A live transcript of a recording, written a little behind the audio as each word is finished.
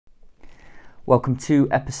Welcome to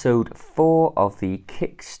episode 4 of the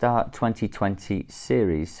Kickstart 2020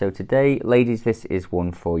 series. So today, ladies, this is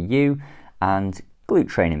one for you and glute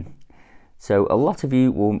training. So a lot of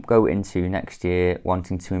you will go into next year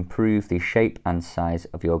wanting to improve the shape and size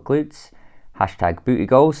of your glutes, hashtag booty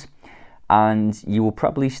goals, and you will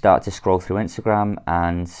probably start to scroll through Instagram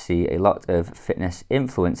and see a lot of fitness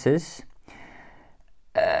influencers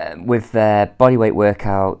with their bodyweight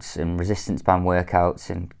workouts and resistance band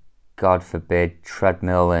workouts and, God forbid,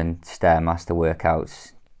 treadmill and Stairmaster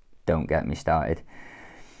workouts. Don't get me started.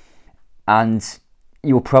 And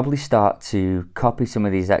you'll probably start to copy some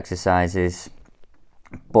of these exercises,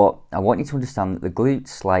 but I want you to understand that the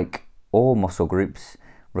glutes, like all muscle groups,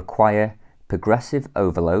 require progressive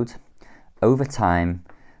overload over time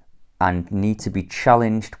and need to be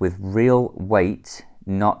challenged with real weight,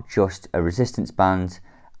 not just a resistance band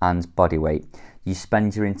and body weight. You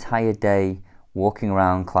spend your entire day walking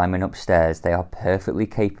around, climbing upstairs. They are perfectly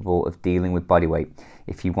capable of dealing with body weight.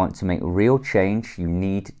 If you want to make real change, you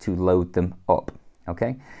need to load them up,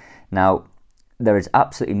 okay? Now, there is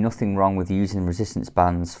absolutely nothing wrong with using resistance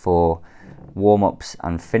bands for warm-ups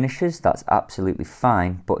and finishes. That's absolutely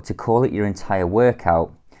fine, but to call it your entire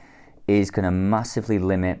workout is going to massively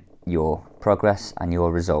limit your progress and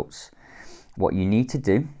your results. What you need to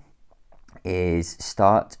do is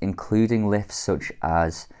start including lifts such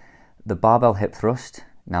as the barbell hip thrust.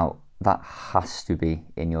 Now, that has to be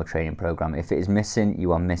in your training program. If it is missing,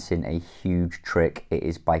 you are missing a huge trick. It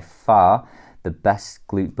is by far the best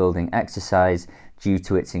glute building exercise due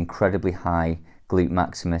to its incredibly high glute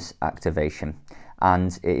maximus activation.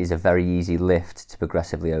 And it is a very easy lift to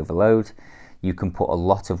progressively overload. You can put a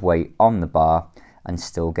lot of weight on the bar and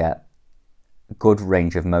still get good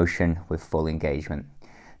range of motion with full engagement.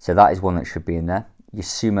 So that is one that should be in there. Your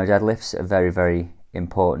sumo deadlifts are very, very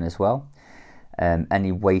important as well.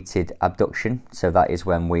 Any weighted abduction, so that is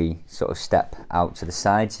when we sort of step out to the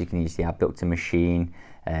side, so you can use the abductor machine,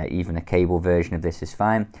 even a cable version of this is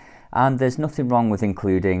fine. And there's nothing wrong with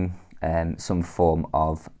including some form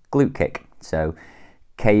of glute kick, so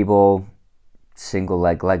cable, single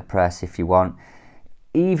leg press if you want.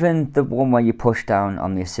 Even the one where you push down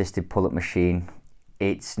on the assisted pull-up machine,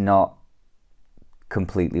 it's not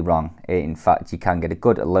completely wrong. In fact, you can get a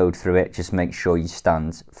good load through it. Just make sure you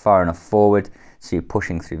stand far enough forward so you're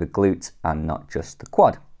pushing through the glute and not just the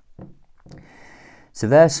quad. So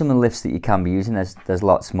there's some of the lifts that you can be using. There's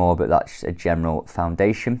lots more, but that's a general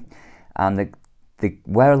foundation. And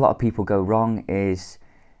where a lot of people go wrong is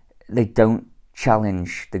they don't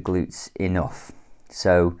challenge the glutes enough.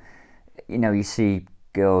 So, you know, you see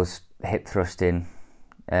girls hip thrusting,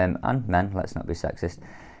 and men, let's not be sexist,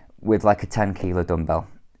 with like a 10-kilo dumbbell.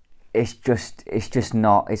 It's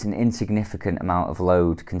an insignificant amount of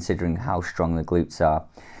load considering how strong the glutes are.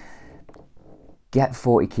 Get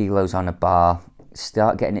 40 kilos on a bar,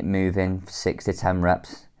 start getting it moving, 6 to 10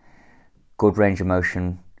 reps, good range of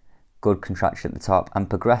motion, good contraction at the top, and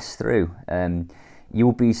progress through.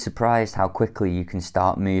 You'll be surprised how quickly you can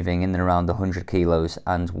start moving in and around 100 kilos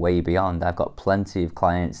and way beyond. I've got plenty of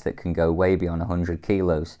clients that can go way beyond 100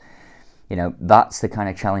 kilos. You know, that's the kind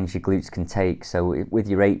of challenge your glutes can take. So with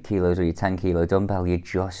your 8 kilos or your 10-kilo dumbbell, you're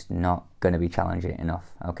just not going to be challenging it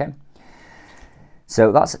enough, okay?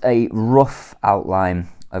 So that's a rough outline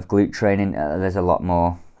of glute training. There's a lot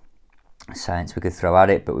more science we could throw at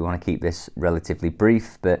it, but we want to keep this relatively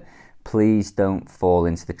brief. But please don't fall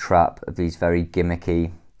into the trap of these very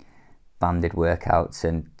gimmicky banded workouts,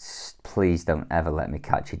 and please don't ever let me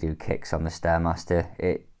catch you do kicks on the Stairmaster.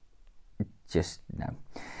 It just, no.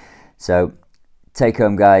 So take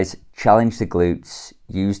home, guys, challenge the glutes,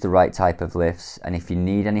 use the right type of lifts, and if you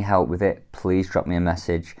need any help with it, please drop me a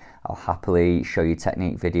message. I'll happily show you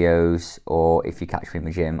technique videos, or if you catch me in the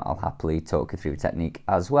gym, I'll happily talk you through technique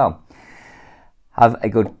as well. Have a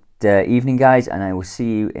good evening, guys, and I will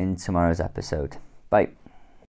see you in tomorrow's episode. Bye.